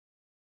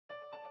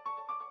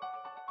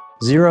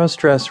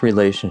Zero-stress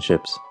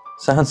relationships.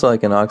 Sounds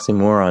like an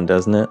oxymoron,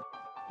 doesn't it?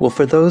 Well,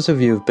 for those of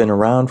you who've been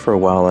around for a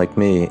while like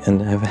me and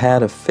have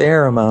had a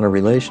fair amount of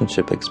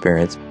relationship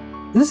experience,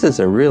 this is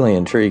a really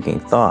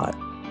intriguing thought.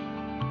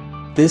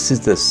 This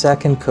is the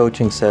second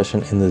coaching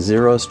session in the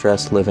Zero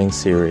Stress Living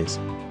series.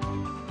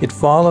 It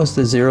follows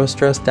the Zero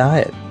Stress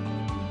diet.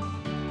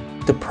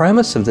 The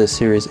premise of this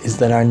series is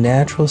that our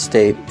natural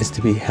state is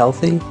to be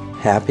healthy,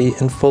 happy,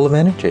 and full of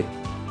energy,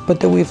 but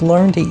that we've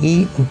learned to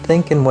eat and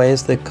think in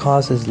ways that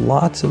causes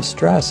lots of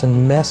stress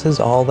and messes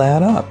all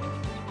that up.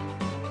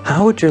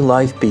 How would your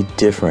life be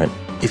different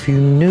if you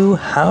knew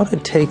how to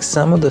take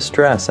some of the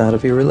stress out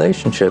of your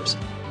relationships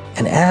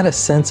and add a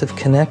sense of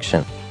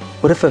connection?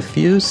 What if a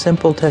few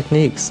simple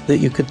techniques that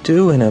you could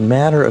do in a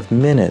matter of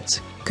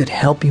minutes could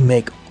help you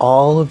make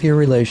all of your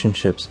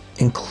relationships,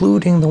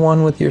 including the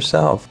one with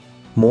yourself,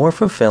 more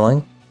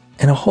fulfilling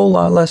and a whole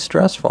lot less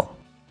stressful?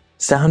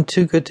 Sound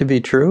too good to be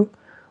true?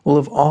 Well,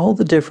 of all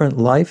the different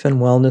life and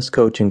wellness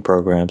coaching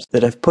programs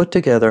that I've put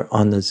together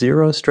on the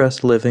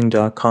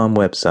ZeroStressLiving.com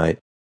website,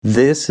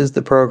 this is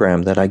the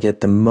program that I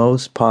get the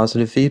most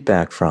positive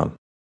feedback from.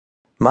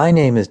 My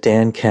name is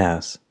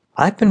Kass.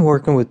 I've been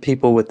working with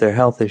people with their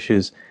health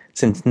issues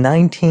since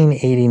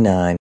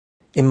 1989.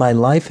 In my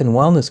life and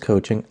wellness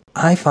coaching,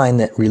 I find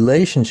that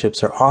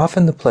relationships are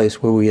often the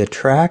place where we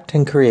attract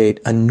and create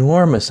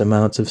enormous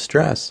amounts of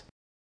stress.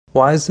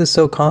 Why is this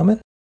so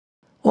common?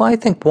 Well, I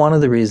think one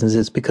of the reasons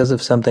is because of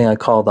something I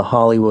call the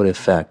Hollywood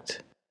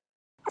effect.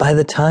 By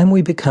the time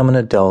we become an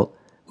adult,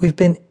 we've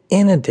been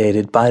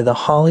inundated by the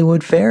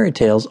Hollywood fairy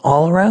tales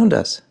all around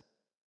us.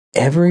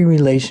 Every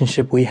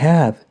relationship we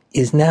have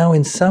is now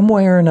in some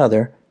way or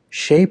another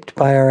shaped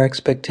by our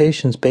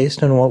expectations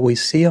based on what we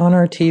see on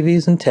our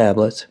TVs and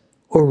tablets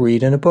or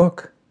read in a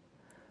book.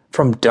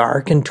 From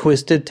dark and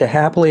twisted to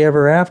happily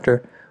ever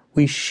after,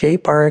 we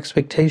shape our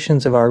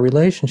expectations of our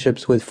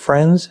relationships with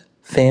friends,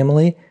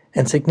 family,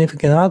 and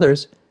significant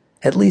others,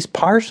 at least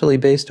partially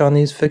based on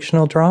these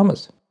fictional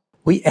dramas.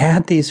 We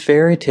add these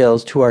fairy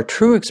tales to our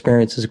true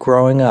experiences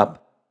growing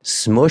up,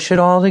 smush it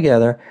all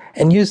together,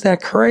 and use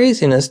that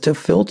craziness to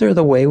filter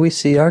the way we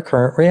see our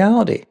current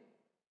reality.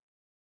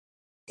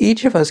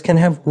 Each of us can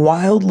have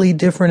wildly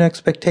different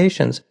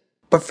expectations,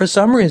 but for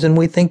some reason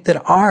we think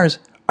that ours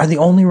are the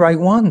only right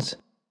ones.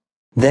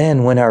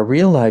 Then, when our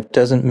real life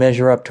doesn't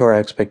measure up to our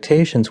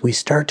expectations, we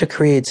start to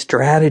create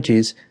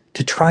strategies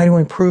to try to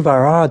improve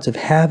our odds of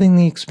having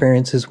the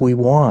experiences we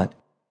want.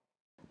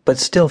 But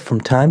still,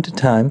 from time to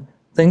time,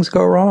 things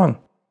go wrong.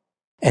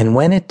 And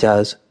when it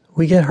does,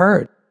 we get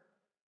hurt.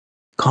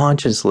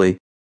 Consciously,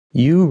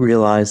 you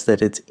realize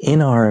that it's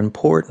in our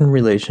important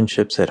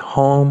relationships at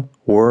home,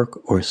 work,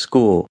 or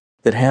school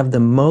that have the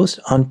most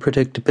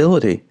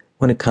unpredictability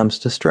when it comes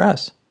to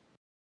stress.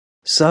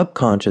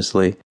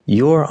 Subconsciously,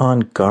 you're on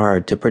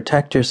guard to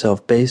protect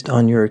yourself based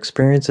on your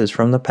experiences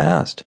from the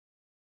past.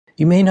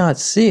 You may not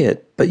see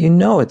it, but you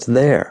know it's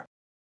there.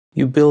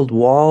 You build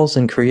walls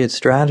and create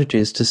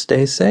strategies to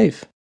stay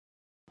safe.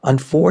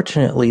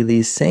 Unfortunately,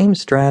 these same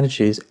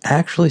strategies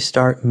actually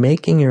start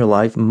making your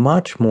life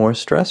much more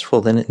stressful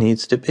than it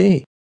needs to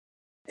be.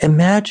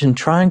 Imagine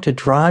trying to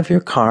drive your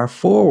car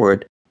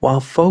forward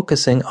while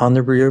focusing on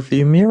the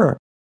rearview mirror.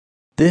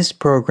 This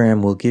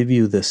program will give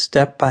you the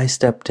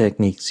step-by-step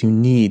techniques you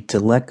need to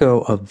let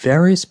go of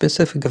very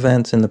specific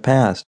events in the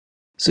past,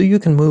 so you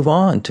can move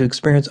on to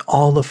experience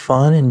all the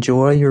fun and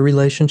joy your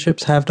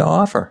relationships have to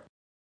offer.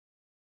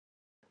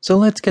 So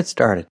let's get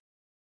started.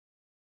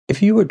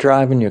 If you were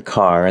driving your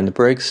car and the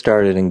brakes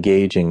started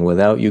engaging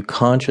without you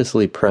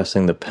consciously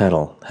pressing the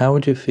pedal, how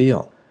would you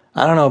feel?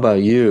 I don't know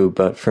about you,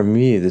 but for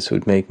me this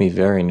would make me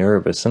very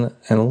nervous and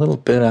a little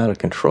bit out of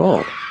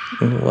control.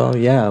 A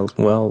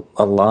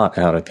lot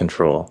out of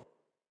control.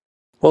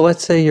 Well,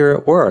 let's say you're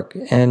at work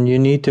and you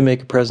need to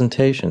make a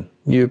presentation.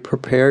 You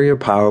prepare your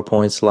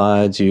PowerPoint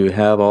slides, you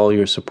have all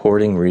your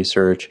supporting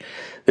research.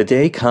 The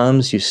day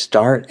comes, you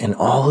start, and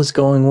all is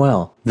going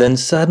well. Then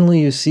suddenly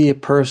you see a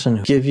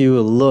person give you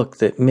a look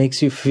that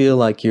makes you feel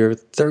like you're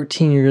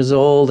 13 years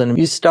old, and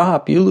you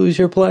stop, you lose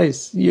your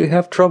place. You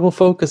have trouble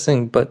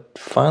focusing, but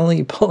finally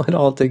you pull it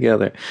all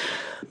together.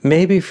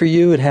 Maybe for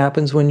you it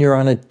happens when you're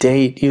on a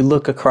date. You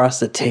look across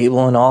the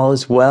table and all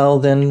is well.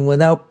 Then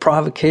without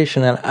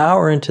provocation, an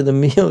hour into the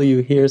meal, you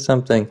hear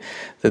something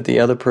that the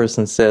other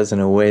person says in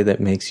a way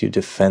that makes you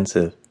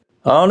defensive.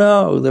 Oh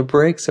no, the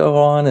brakes go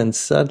on and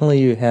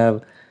suddenly you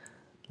have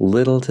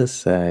little to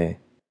say.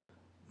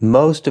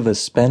 Most of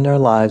us spend our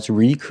lives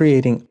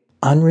recreating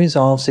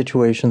unresolved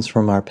situations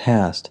from our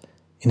past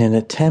in an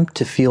attempt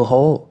to feel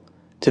whole,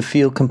 to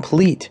feel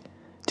complete,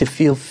 to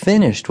feel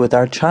finished with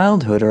our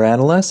childhood or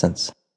adolescence.